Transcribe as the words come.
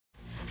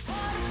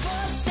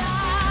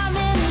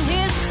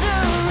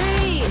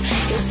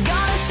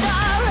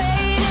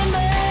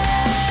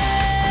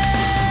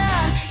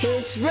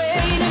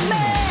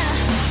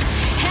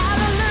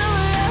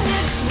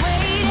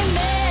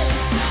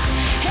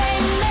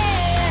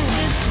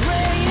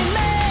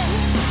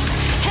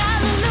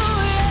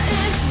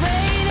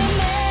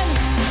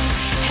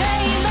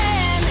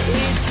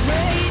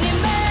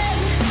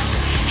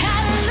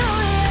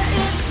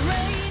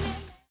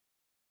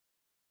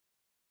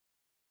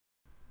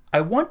I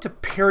want to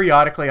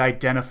periodically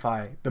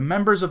identify the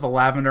members of the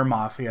Lavender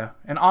Mafia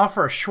and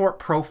offer a short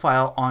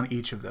profile on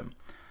each of them.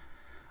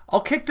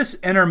 I'll kick this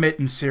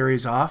intermittent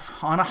series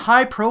off on a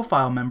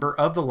high-profile member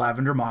of the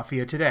Lavender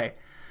Mafia today.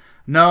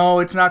 No,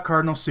 it's not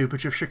Cardinal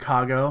of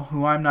Chicago,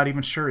 who I'm not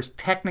even sure is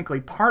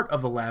technically part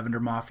of the Lavender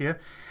Mafia,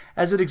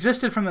 as it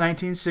existed from the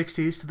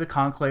 1960s to the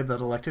conclave that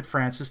elected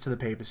Francis to the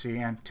papacy,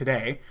 and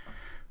today,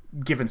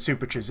 given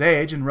Supich's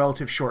age and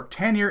relative short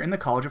tenure in the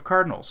College of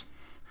Cardinals.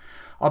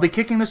 I'll be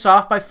kicking this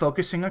off by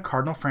focusing on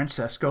Cardinal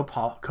Francesco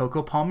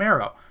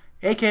Coccopalmiero,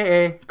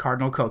 aka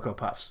Cardinal Cocoa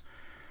Puffs.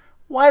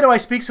 Why do I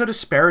speak so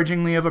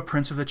disparagingly of a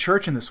prince of the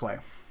church in this way?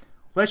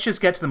 Let's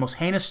just get to the most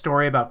heinous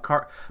story about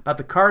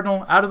the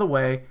Cardinal out of the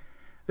way,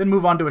 then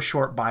move on to a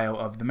short bio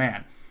of the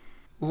man.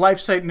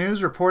 LifeSite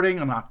News reporting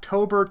on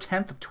October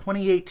 10th of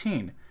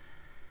 2018.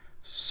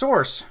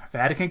 Source: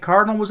 Vatican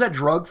Cardinal was at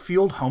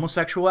drug-fueled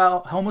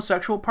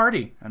homosexual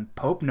party, and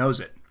Pope knows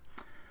it.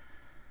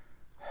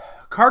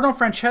 Cardinal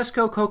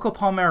Francesco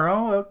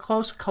Coccopalmiero, a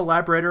close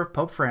collaborator of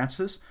Pope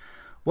Francis,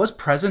 was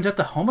present at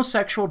the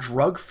homosexual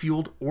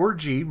drug-fueled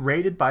orgy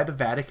raided by the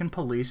Vatican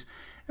police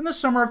in the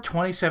summer of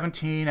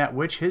 2017, at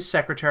which his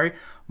secretary,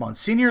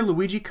 Monsignor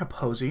Luigi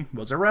Capozzi,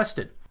 was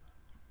arrested.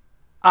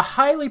 A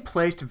highly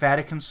placed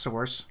Vatican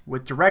source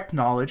with direct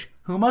knowledge,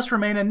 who must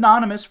remain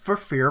anonymous for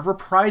fear of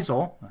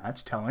reprisal,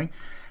 that's telling,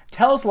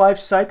 tells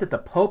LifeSite that the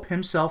Pope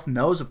himself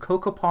knows of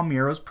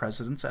Coccopalmiero's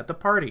presence at the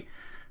party.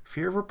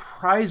 Fear of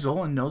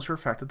reprisal, and knows for a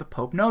fact that the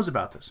Pope knows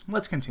about this.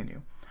 Let's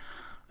continue.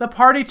 The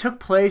party took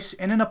place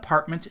in an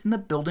apartment in the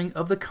building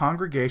of the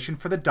Congregation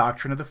for the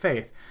Doctrine of the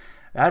Faith.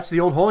 That's the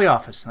old Holy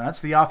Office.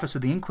 That's the office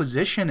of the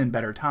Inquisition in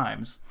better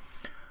times.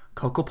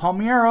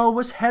 Coccopalmiero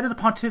was head of the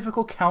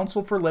Pontifical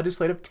Council for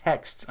Legislative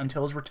Texts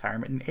until his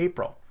retirement in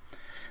April.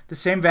 The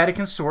same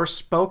Vatican source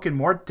spoke in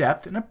more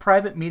depth in a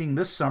private meeting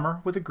this summer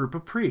with a group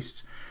of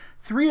priests,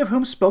 3 of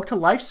whom spoke to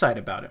LifeSite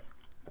about it.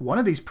 One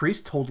of these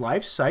priests told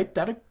LifeSite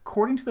that,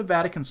 according to the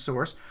Vatican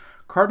source,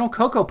 Cardinal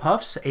Cocoa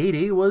Puffs,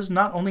 80, was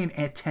not only an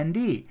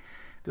attendee.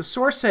 The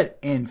source said,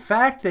 in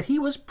fact, that he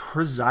was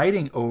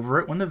presiding over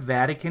it when the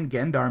Vatican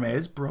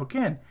gendarmes broke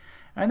in,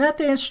 and that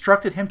they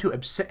instructed him to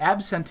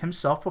absent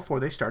himself before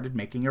they started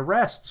making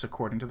arrests,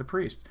 according to the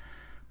priest.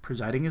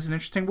 Presiding is an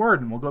interesting word,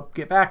 and we'll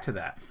get back to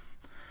that.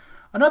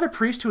 Another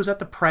priest who was at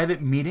the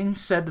private meeting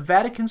said the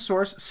Vatican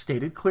source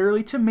stated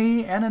clearly to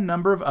me and a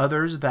number of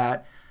others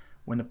that,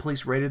 when the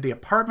police raided the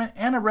apartment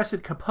and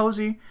arrested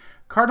Capozzi,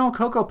 Cardinal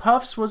Cocoa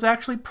Puffs was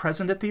actually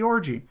present at the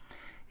orgy.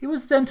 He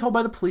was then told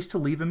by the police to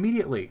leave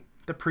immediately.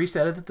 The priest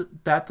added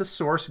that the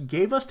source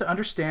gave us to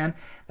understand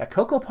that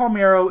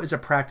Coccopalmiero is a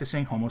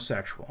practicing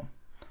homosexual.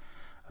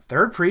 A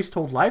third priest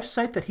told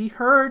LifeSite that he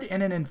heard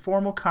in an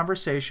informal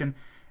conversation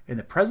in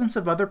the presence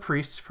of other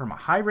priests from a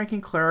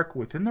high-ranking cleric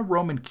within the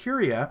Roman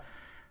Curia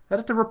that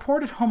at the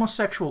reported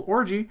homosexual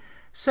orgy,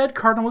 said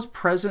Cardinal was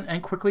present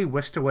and quickly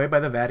whisked away by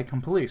the Vatican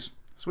police.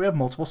 So we have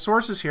multiple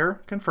sources here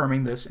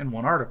confirming this in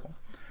one article.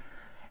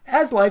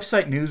 As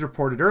LifeSite News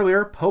reported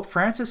earlier, Pope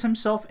Francis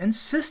himself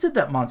insisted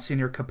that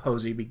Monsignor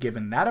Capozzi be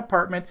given that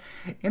apartment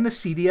in the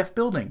CDF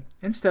building,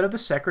 instead of the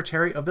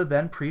secretary of the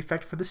then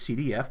prefect for the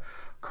CDF,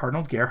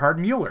 Cardinal Gerhard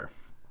Mueller.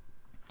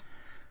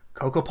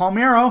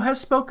 Coccopalmiero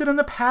has spoken in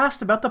the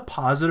past about the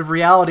positive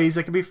realities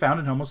that can be found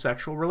in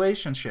homosexual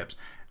relationships,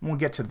 and we'll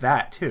get to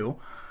that too.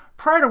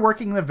 Prior to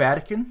working in the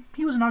Vatican,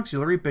 he was an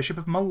auxiliary bishop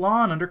of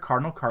Milan under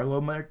Cardinal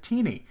Carlo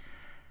Martini.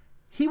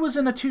 He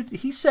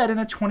said in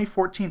a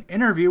 2014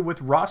 interview with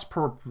Ross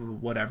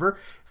whatever,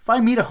 if I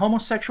meet a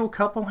homosexual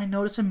couple, I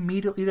notice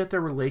immediately that their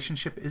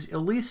relationship is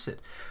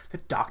illicit. The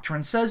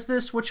doctrine says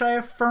this, which I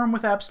affirm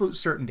with absolute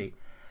certainty.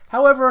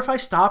 However, if I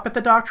stop at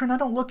the doctrine, I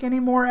don't look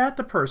anymore at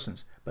the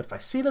persons. But if I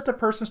see that the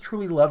persons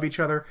truly love each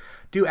other,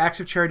 do acts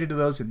of charity to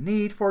those in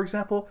need, for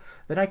example,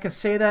 then I can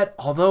say that,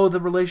 although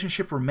the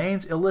relationship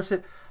remains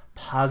illicit,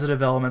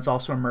 positive elements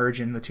also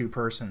emerge in the two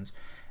persons.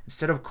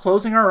 Instead of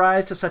closing our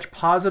eyes to such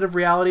positive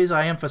realities,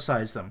 I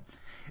emphasize them.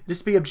 It is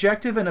to be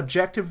objective and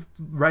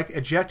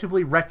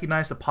objectively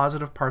recognize the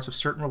positive parts of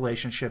certain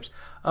relationships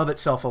of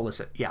itself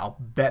illicit. Yeah, I'll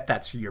bet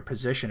that's your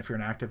position if you're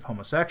an active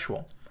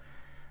homosexual.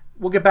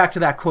 We'll get back to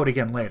that quote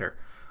again later.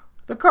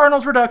 The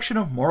Cardinal's reduction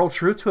of moral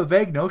truth to a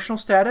vague notional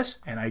status,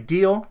 an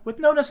ideal, with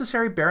no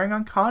necessary bearing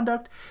on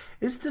conduct,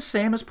 is the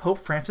same as Pope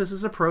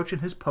Francis's approach in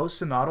his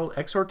post-synodal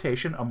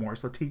exhortation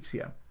Amoris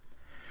Laetitia.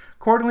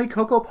 Accordingly,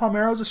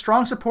 Coccopalmiero is a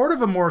strong supporter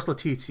of Amoris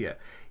Laetitia.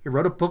 He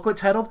wrote a booklet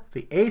titled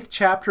The 8th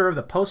Chapter of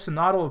the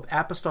Post-Synodal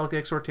Apostolic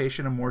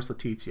Exhortation Amoris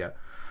Laetitia,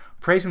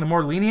 praising the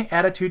more lenient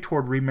attitude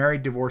toward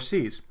remarried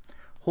divorcees.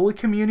 Holy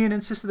Communion,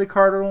 insisted the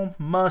Cardinal,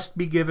 must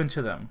be given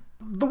to them.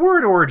 The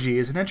word orgy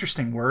is an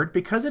interesting word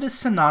because it is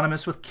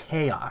synonymous with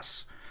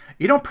chaos.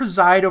 You don't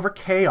preside over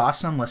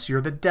chaos unless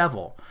you're the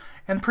devil,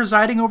 and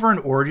presiding over an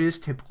orgy is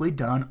typically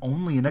done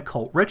only in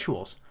occult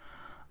rituals.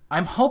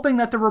 I'm hoping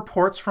that the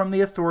reports from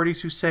the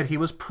authorities who said he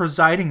was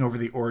presiding over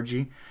the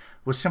orgy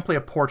was simply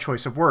a poor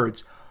choice of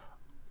words,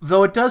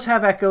 though it does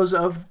have echoes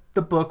of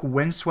the book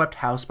Windswept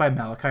House by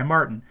Malachi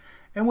Martin,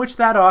 in which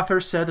that author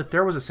said that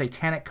there was a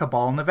satanic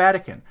cabal in the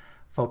Vatican,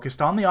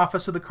 focused on the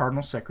office of the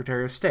Cardinal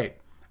Secretary of State.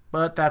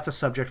 But that's a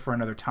subject for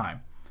another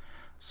time.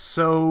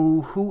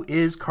 So, who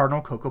is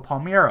Cardinal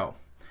Coccopalmiero?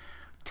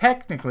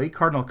 Technically,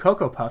 Cardinal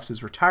Cocoa Puffs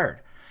is retired,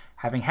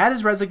 having had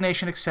his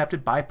resignation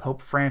accepted by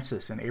Pope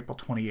Francis in April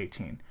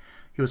 2018.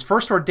 He was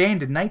first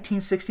ordained in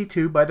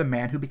 1962 by the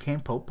man who became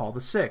Pope Paul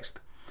VI.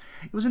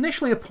 He was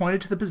initially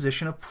appointed to the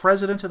position of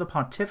President of the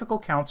Pontifical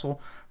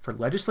Council for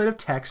Legislative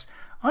Texts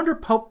under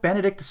Pope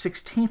Benedict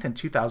XVI in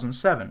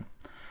 2007.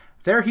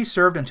 There he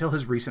served until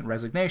his recent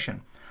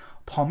resignation.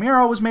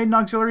 Palmiero was made an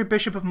auxiliary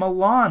bishop of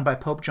Milan by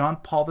Pope John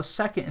Paul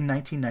II in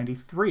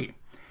 1993.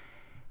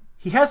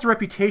 He has the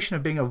reputation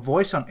of being a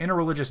voice on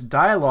interreligious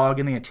dialogue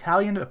in the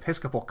Italian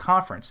Episcopal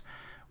Conference,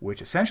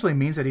 which essentially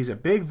means that he's a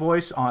big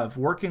voice of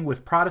working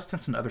with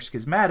Protestants and other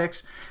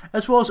schismatics,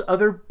 as well as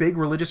other big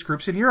religious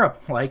groups in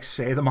Europe, like,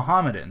 say, the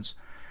Mohammedans.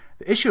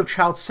 The issue of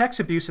child sex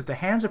abuse at the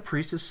hands of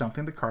priests is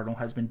something the Cardinal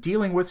has been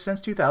dealing with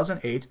since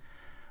 2008,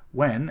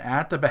 when,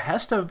 at the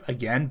behest of,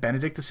 again,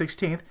 Benedict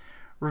XVI,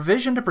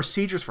 revision to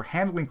procedures for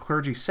handling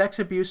clergy sex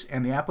abuse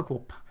and the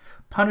applicable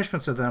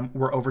punishments of them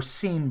were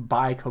overseen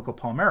by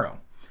Coccopalmiero.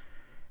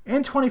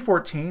 In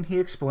 2014, he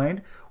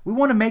explained, "We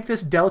want to make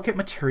this delicate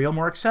material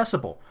more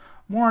accessible,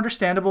 more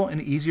understandable,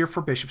 and easier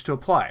for bishops to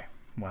apply."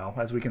 Well,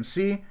 as we can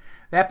see,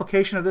 the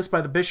application of this by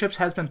the bishops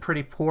has been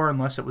pretty poor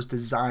unless it was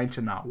designed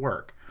to not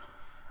work.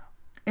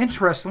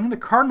 Interestingly, the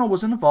Cardinal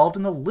was involved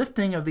in the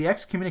lifting of the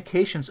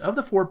excommunications of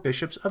the 4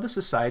 bishops of the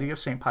Society of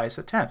St. Pius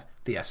X,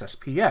 the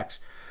SSPX,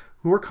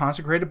 who were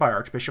consecrated by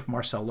Archbishop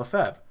Marcel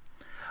Lefebvre.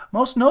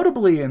 Most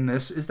notably in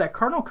this is that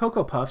Cardinal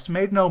Cocoa Puffs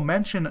made no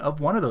mention of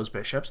one of those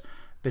bishops,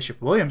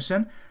 Bishop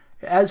Williamson,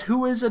 as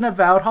who is an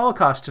avowed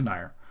Holocaust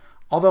denier.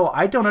 Although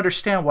I don't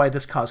understand why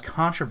this caused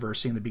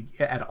controversy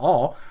at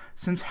all,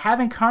 since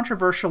having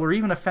controversial or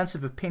even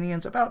offensive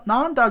opinions about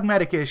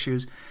non-dogmatic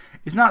issues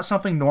is not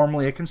something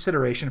normally a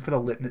consideration for the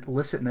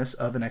licitness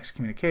of an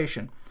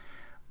excommunication.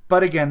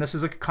 But again,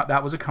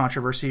 that was a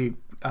controversy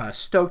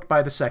stoked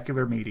by the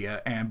secular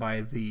media and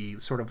by the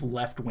sort of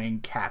left-wing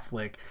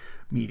Catholic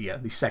media,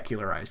 the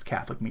secularized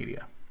Catholic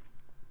media.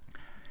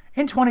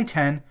 In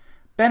 2010,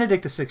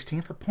 Benedict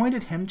XVI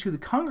appointed him to the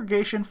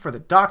Congregation for the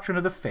Doctrine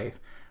of the Faith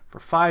for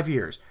 5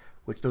 years,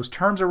 which those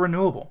terms are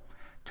renewable.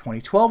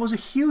 2012 was a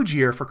huge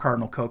year for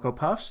Cardinal Cocoa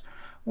Puffs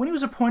when he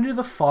was appointed to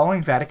the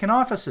following Vatican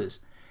offices.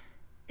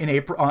 In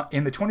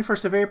the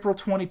 21st of April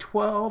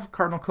 2012,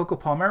 Cardinal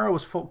Coccopalmiero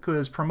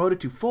was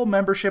promoted to full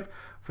membership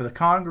for the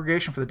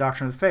Congregation for the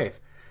Doctrine of the Faith.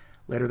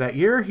 Later that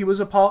year, he was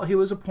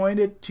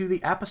appointed to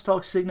the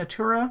Apostolic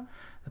Signatura,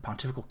 the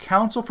Pontifical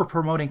Council for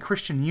Promoting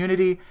Christian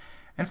Unity,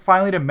 and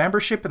finally to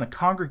membership in the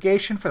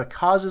Congregation for the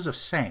Causes of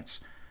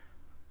Saints.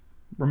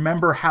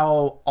 Remember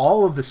how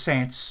all of the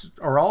saints,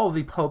 or all of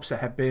the popes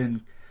that have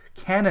been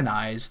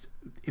canonized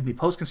in the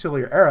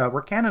post-conciliar era,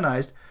 were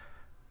canonized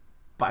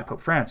by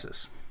Pope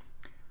Francis.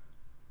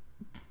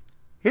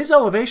 His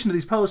elevation to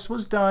these posts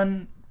was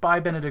done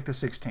by Benedict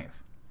XVI.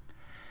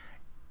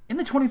 In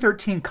the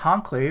 2013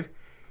 conclave,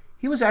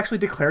 he was actually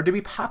declared to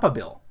be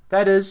Papabile,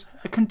 that is,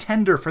 a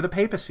contender for the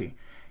papacy.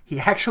 He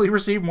actually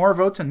received more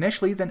votes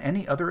initially than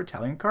any other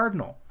Italian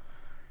cardinal.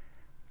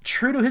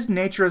 True to his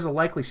nature as a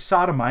likely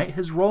sodomite,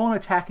 his role in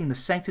attacking the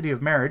sanctity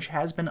of marriage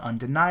has been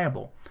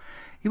undeniable.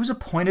 He was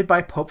appointed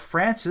by Pope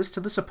Francis to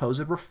the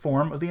supposed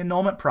reform of the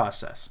annulment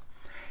process.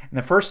 In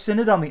the first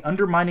synod on the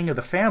undermining of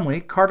the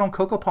family, Cardinal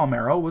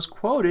Coccopalmiero was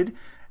quoted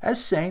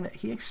as saying that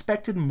he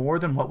expected more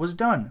than what was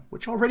done,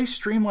 which already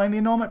streamlined the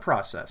annulment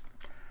process.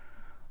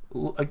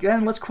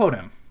 Again, let's quote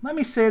him. "Let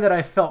me say that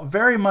I felt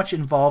very much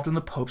involved in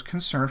the Pope's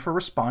concern for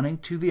responding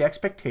to the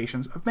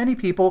expectations of many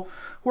people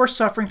who are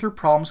suffering through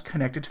problems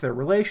connected to their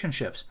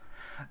relationships.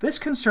 This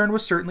concern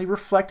was certainly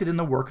reflected in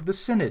the work of the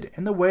Synod,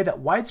 in the way that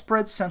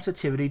widespread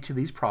sensitivity to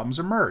these problems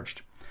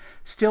emerged.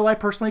 Still, I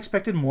personally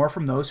expected more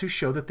from those who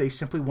showed that they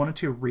simply wanted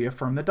to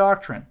reaffirm the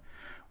doctrine.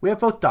 We have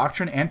both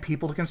doctrine and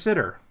people to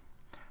consider.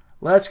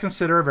 Let's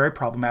consider a very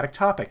problematic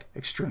topic,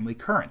 extremely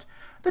current,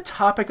 the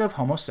topic of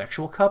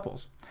homosexual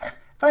couples.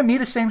 If I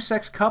meet a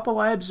same-sex couple,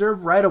 I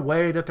observe right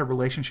away that the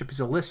relationship is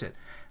illicit.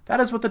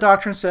 That is what the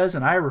doctrine says,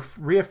 and I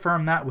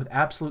reaffirm that with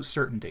absolute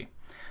certainty.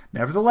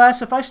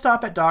 Nevertheless, if I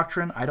stop at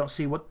doctrine, I don't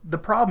see what the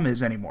problem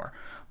is anymore.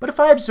 But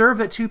if I observe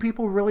that two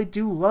people really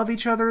do love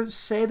each other,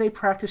 say they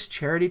practice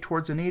charity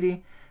towards the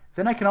needy,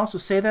 then I can also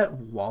say that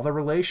while the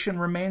relation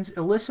remains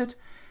illicit,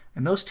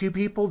 in those two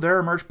people there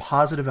emerge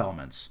positive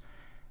elements.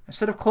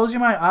 Instead of closing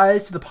my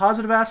eyes to the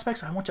positive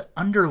aspects, I want to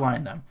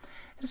underline them.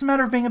 It is a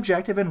matter of being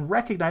objective and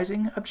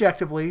recognizing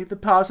objectively the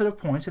positive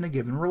points in a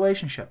given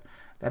relationship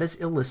that is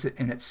illicit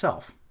in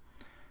itself."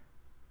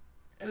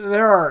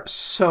 There are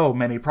so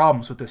many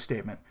problems with this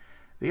statement.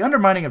 The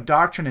undermining of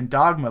doctrine and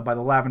dogma by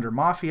the Lavender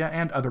Mafia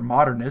and other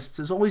modernists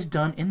is always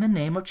done in the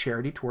name of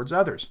charity towards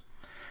others.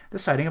 The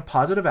citing of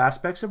positive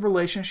aspects of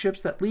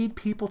relationships that lead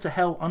people to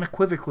hell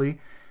unequivocally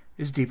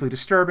is deeply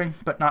disturbing,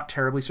 but not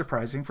terribly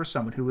surprising for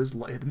someone who is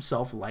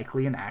himself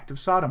likely an active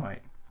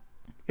sodomite.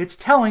 It's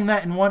telling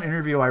that in one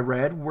interview I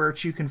read,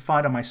 which you can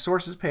find on my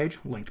sources page,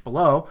 linked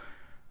below,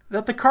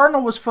 that the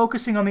Cardinal was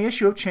focusing on the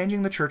issue of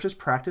changing the church's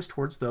practice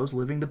towards those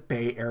living the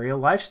Bay Area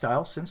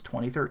lifestyle since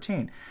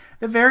 2013,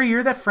 the very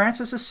year that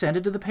Francis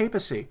ascended to the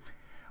papacy.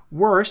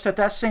 Worst, at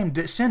that same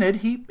synod,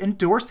 he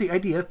endorsed the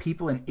idea of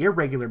people in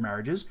irregular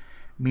marriages,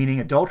 meaning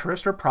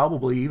adulterous or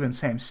probably even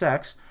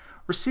same-sex,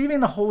 receiving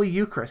the Holy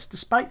Eucharist,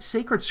 despite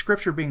sacred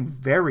scripture being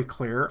very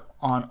clear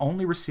on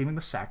only receiving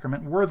the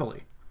sacrament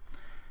worthily.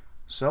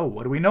 So,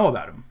 what do we know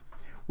about him?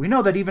 We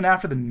know that even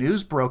after the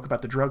news broke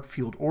about the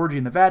drug-fueled orgy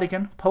in the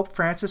Vatican, Pope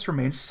Francis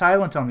remained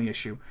silent on the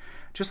issue,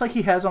 just like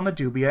he has on the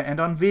dubia and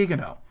on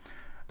Vigano.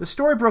 The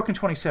story broke in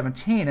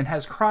 2017 and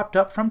has cropped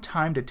up from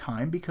time to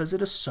time because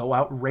it is so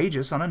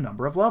outrageous on a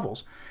number of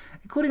levels,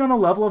 including on the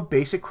level of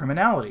basic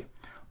criminality.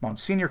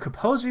 Monsignor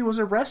Capozzi was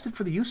arrested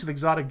for the use of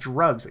exotic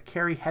drugs that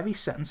carry heavy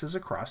sentences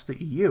across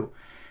the EU,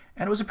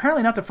 and it was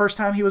apparently not the first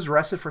time he was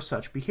arrested for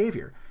such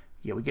behavior.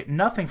 Yet we get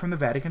nothing from the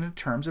Vatican in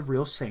terms of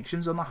real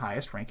sanctions on the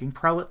highest-ranking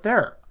prelate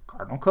there,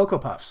 Cardinal Cocoa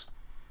Puffs.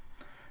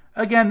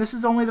 Again, this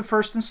is only the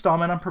first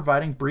installment on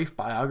providing brief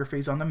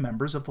biographies on the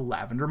members of the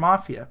Lavender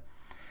Mafia.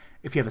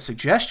 If you have a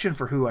suggestion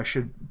for who I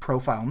should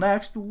profile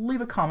next,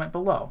 leave a comment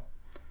below.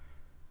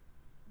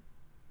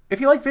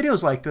 If you like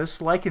videos like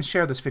this, like and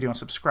share this video and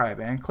subscribe,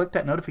 and click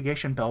that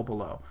notification bell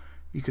below.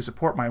 You can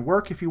support my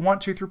work if you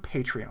want to through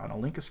Patreon. A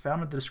link is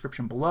found in the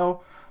description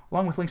below,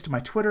 along with links to my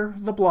Twitter,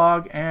 the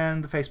blog,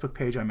 and the Facebook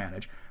page I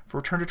manage. For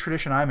Return to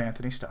Tradition, I'm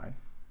Anthony Stein.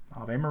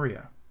 Ave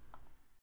Maria.